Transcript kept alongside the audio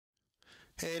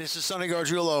Hey, this is Sonny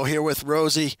Garguilo here with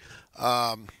Rosie.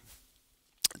 Um,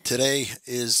 Today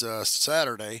is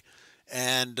Saturday,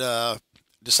 and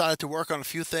decided to work on a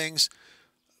few things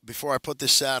before I put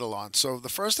this saddle on. So the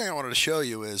first thing I wanted to show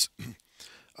you is,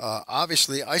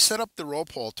 obviously, I set up the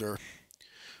rope halter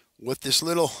with this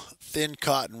little thin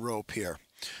cotton rope here.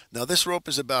 Now this rope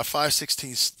is about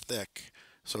 5/16 thick,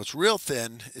 so it's real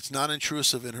thin. It's not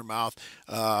intrusive in her mouth.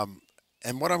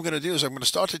 And what I'm going to do is I'm going to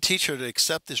start to teach her to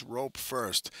accept this rope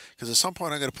first, because at some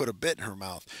point I'm going to put a bit in her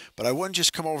mouth. But I wouldn't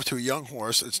just come over to a young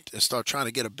horse and start trying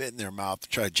to get a bit in their mouth,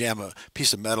 try to jam a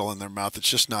piece of metal in their mouth. It's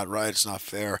just not right. It's not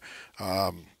fair.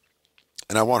 And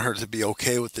I want her to be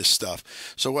okay with this stuff.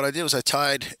 So what I did was I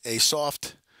tied a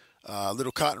soft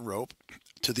little cotton rope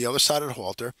to the other side of the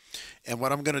halter. And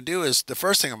what I'm going to do is, the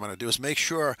first thing I'm going to do is make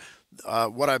sure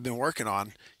what I've been working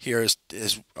on here is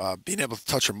being able to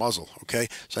touch her muzzle. Okay,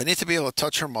 so I need to be able to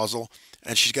touch her muzzle,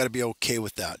 and she's got to be okay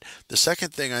with that. The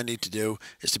second thing I need to do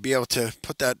is to be able to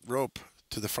put that rope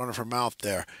to the front of her mouth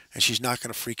there, and she's not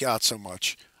going to freak out so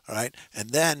much. All right,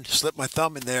 and then slip my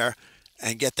thumb in there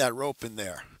and get that rope in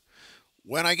there.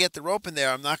 When I get the rope in there,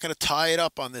 I'm not going to tie it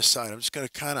up on this side. I'm just going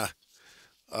to kind of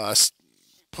uh,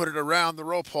 put it around the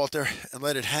rope halter and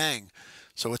let it hang.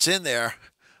 So it's in there,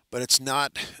 but it's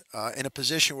not in a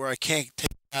position where I can't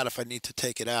take it out if I need to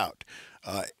take it out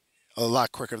a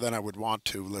lot quicker than I would want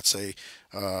to, let's say.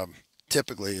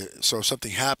 Typically, so if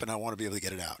something happened, I want to be able to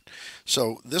get it out.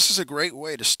 So this is a great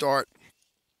way to start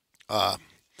uh,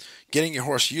 getting your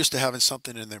horse used to having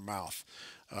something in their mouth.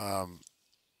 Um,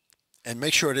 and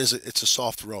make sure it's a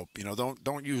soft rope. You know,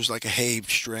 don't use like a hay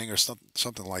string or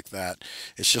something like that.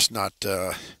 It's just not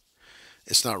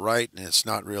it's not right, and it's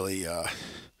not really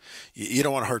you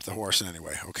don't want to hurt the horse in any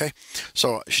way. Okay,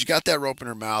 so she's got that rope in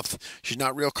her mouth. She's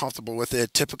not real comfortable with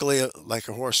it. Typically, like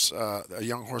a horse, a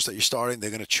young horse that you're starting,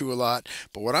 they're going to chew a lot.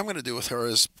 But what I'm going to do with her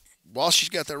is, while she's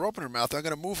got that rope in her mouth, I'm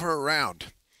going to move her around.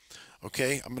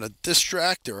 Okay, I'm going to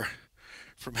distract her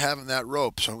from having that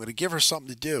rope. So I'm going to give her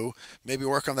something to do, maybe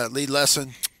work on that lead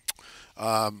lesson,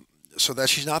 so that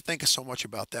she's not thinking so much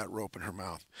about that rope in her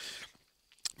mouth.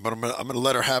 But I'm gonna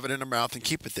let her have it in her mouth and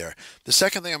keep it there. The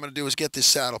second thing I'm gonna do is get this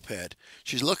saddle pad.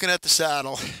 She's looking at the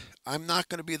saddle. I'm not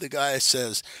gonna be the guy that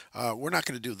says, we're not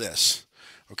gonna do this.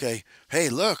 Okay? Hey,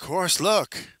 look, horse,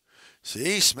 look.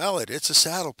 See, smell it. It's a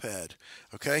saddle pad.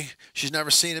 Okay? She's never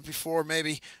seen it before,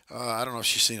 maybe. I don't know if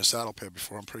she's seen a saddle pad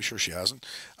before. I'm pretty sure she hasn't.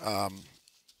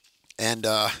 And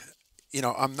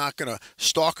I'm not gonna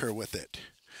stalk her with it.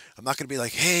 I'm not going to be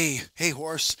like, hey,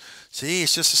 horse, see,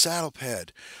 it's just a saddle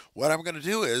pad. What I'm going to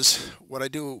do is, what I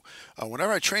do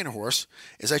whenever I train a horse,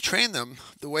 is I train them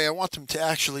the way I want them to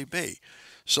actually be.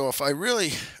 So if I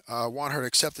really want her to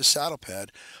accept the saddle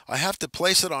pad, I have to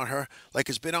place it on her like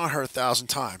it's been on her 1,000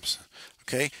 times.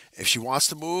 Okay? If she wants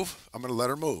to move, I'm going to let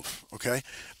her move. Okay?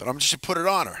 But I'm just going to put it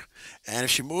on her. And if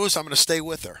she moves, I'm going to stay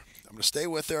with her. I'm going to stay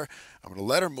with her. I'm going to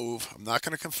let her move. I'm not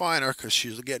going to confine her because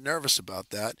she'll get nervous about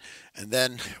that. And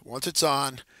then once it's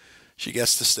on, she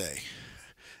gets to stay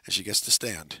and she gets to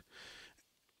stand.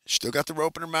 Still got the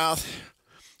rope in her mouth,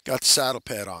 got the saddle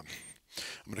pad on.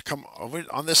 I'm going to come over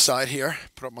on this side here,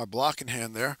 put up my blocking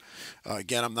hand there.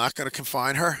 Again, I'm not going to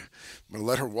confine her. I'm going to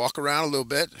let her walk around a little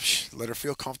bit, let her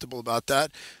feel comfortable about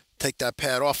that. Take that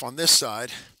pad off on this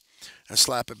side and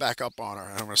slap it back up on her.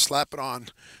 And I'm going to slap it on.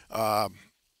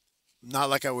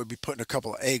 Not like I would be putting a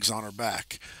couple of eggs on her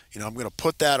back. I'm going to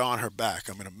put that on her back.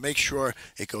 I'm going to make sure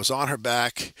it goes on her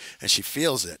back and she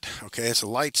feels it. Okay, it's a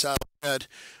light saddle pad,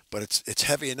 but it's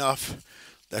heavy enough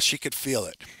that she could feel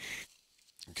it.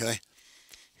 Okay,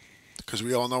 because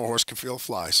we all know a horse can feel a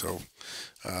fly. So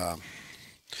I'm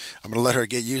going to let her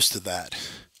get used to that.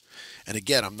 And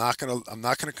again, I'm not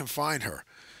gonna confine her.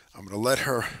 I'm going to let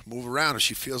her move around if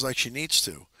she feels like she needs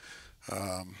to,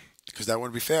 because that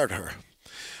wouldn't be fair to her.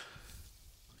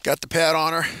 Got the pad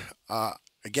on her.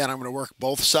 Again, I'm going to work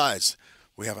both sides.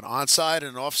 We have an onside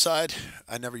and an offside.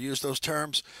 I never use those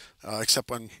terms, except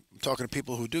when I'm talking to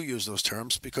people who do use those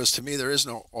terms, because to me there is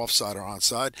no offside or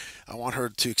onside. I want her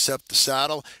to accept the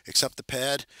saddle, accept the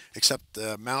pad, accept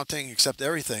the mounting, accept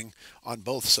everything on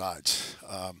both sides.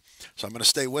 So I'm going to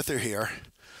stay with her here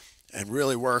and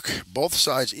really work both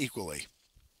sides equally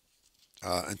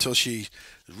until she's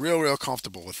real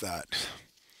comfortable with that.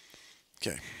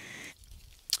 Okay.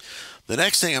 The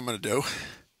next thing I'm going to do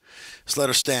is let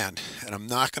her stand, and I'm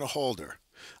not going to hold her.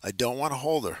 I don't want to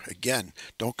hold her. Again,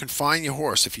 don't confine your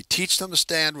horse. If you teach them to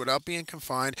stand without being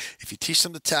confined, if you teach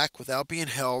them to tack without being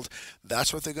held,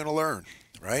 that's what they're going to learn,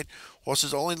 right?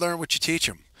 Horses only learn what you teach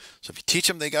them. So if you teach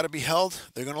them they got to be held,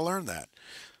 they're going to learn that.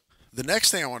 The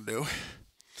next thing I want to do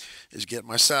is get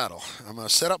my saddle. I'm going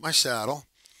to set up my saddle,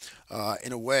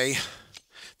 in a way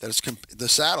that the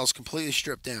saddle's completely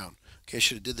stripped down. Okay,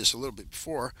 should have did this a little bit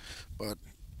before, but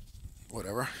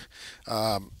whatever.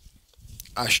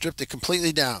 I stripped it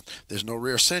completely down. There's no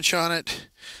rear cinch on it.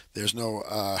 There's no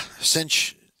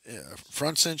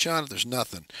front cinch on it. There's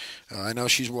nothing. I know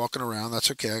she's walking around.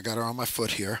 That's okay. I got her on my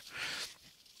foot here.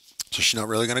 So she's not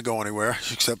really going to go anywhere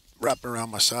except wrapping around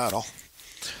my saddle.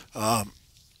 Come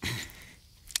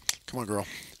on, girl.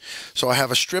 So I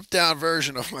have a stripped down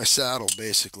version of my saddle,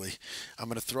 basically. I'm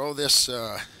going to throw this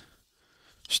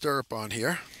stirrup on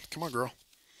here. Come on, girl.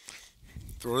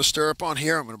 Throw the stirrup on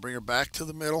here. I'm going to bring her back to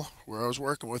the middle where I was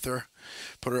working with her.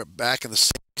 Put her back in the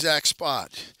same exact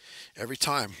spot every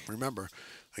time. Remember,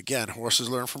 again, horses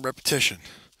learn from repetition.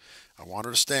 I want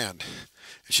her to stand.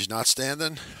 If she's not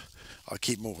standing, I'll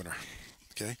keep moving her.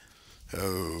 Okay?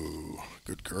 Oh,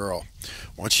 good girl.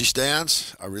 Once she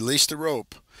stands, I release the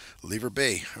rope. Leave her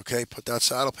be. Okay? Put that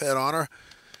saddle pad on her.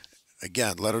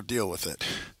 Again, let her deal with it.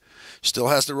 Still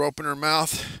has the rope in her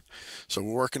mouth, so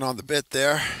we're working on the bit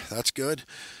there. That's good.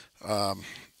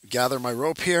 Gather my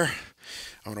rope here.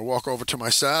 I'm going to walk over to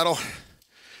my saddle.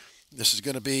 This is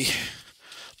going to be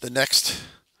the next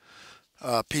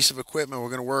piece of equipment we're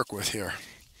going to work with here.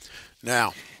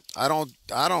 Now, I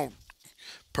don't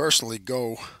personally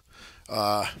go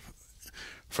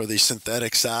for these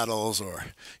synthetic saddles, or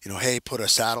hey, put a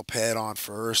saddle pad on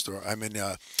first, or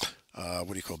what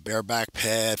do you call bareback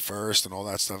pad first and all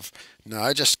that stuff. No,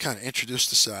 I just kind of introduce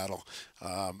the saddle.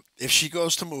 If she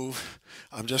goes to move,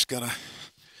 I'm just gonna,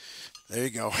 there you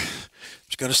go,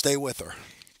 just gonna stay with her.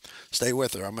 Stay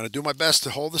with her. I'm gonna do my best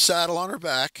to hold the saddle on her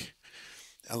back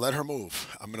and let her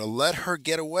move. I'm gonna let her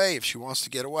get away if she wants to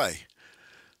get away.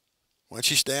 When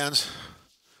she stands,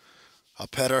 I'll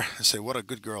pet her and say, what a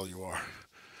good girl you are.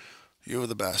 You are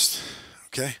the best.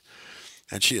 Okay?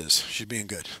 And she is. She's being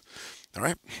good. All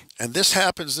right, and this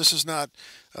happens. This is not.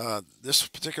 This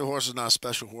particular horse is not a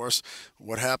special horse.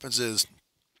 What happens is,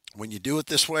 when you do it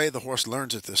this way, the horse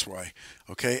learns it this way.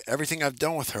 Okay, everything I've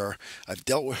done with her, I've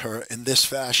dealt with her in this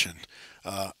fashion,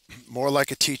 more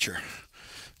like a teacher.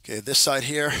 Okay, this side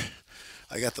here,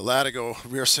 I got the latigo,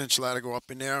 rear cinch latigo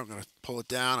up in there. I'm going to pull it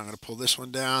down. I'm going to pull this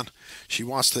one down. She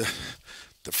wants to.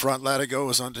 The front latigo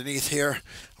is underneath here.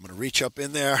 I'm going to reach up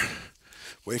in there.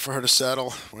 Wait for her to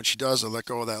settle. When she does, I'll let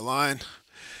go of that line.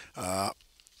 And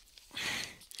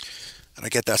I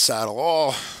get that saddle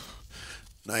all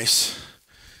nice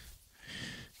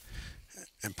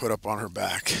and put up on her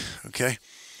back. Okay?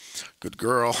 Good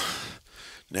girl.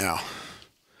 Now,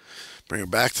 bring her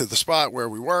back to the spot where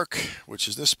we work, which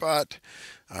is this spot.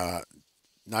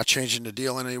 Not changing the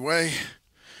deal in any way.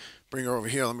 Bring her over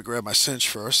here. Let me grab my cinch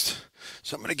first.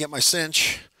 So I'm going to get my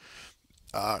cinch.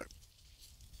 I'm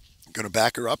going to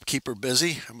back her up, keep her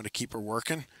busy. I'm going to keep her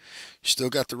working. Still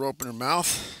got the rope in her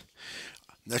mouth.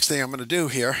 Next thing I'm going to do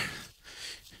here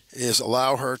is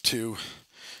allow her to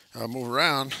move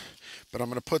around, but I'm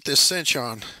going to put this cinch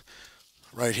on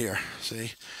right here.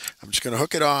 See? I'm just going to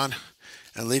hook it on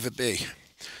and leave it be.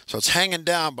 So it's hanging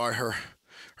down by her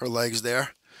legs there.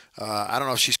 I don't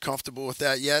know if she's comfortable with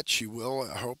that yet. She will,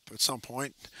 I hope, at some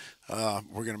point.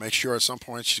 We're going to make sure at some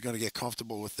point she's going to get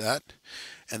comfortable with that.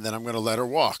 And then I'm going to let her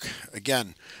walk.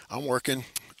 Again, I'm working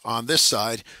on this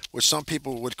side, which some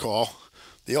people would call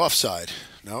the off side.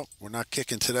 No, we're not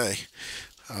kicking today.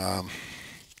 I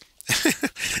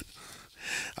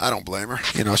don't blame her.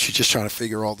 She's just trying to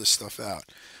figure all this stuff out.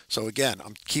 So again,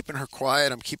 I'm keeping her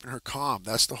quiet. I'm keeping her calm.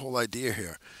 That's the whole idea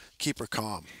here. Keep her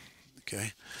calm.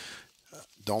 Okay?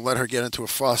 Don't let her get into a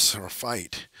fuss or a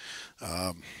fight.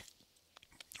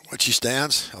 When she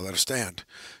stands, I'll let her stand.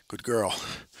 Good girl.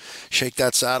 Shake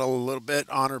that saddle a little bit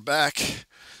on her back.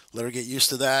 Let her get used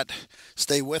to that.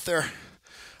 Stay with her.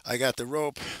 I got the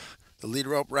rope, the lead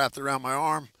rope wrapped around my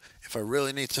arm. If I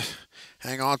really need to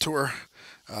hang on to her.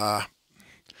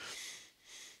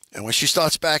 And when she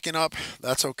starts backing up,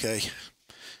 that's okay.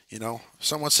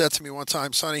 Someone said to me one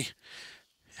time, Sonny,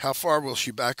 how far will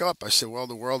she back up? I said, well,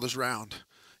 the world is round.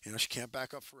 She can't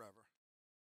back up forever.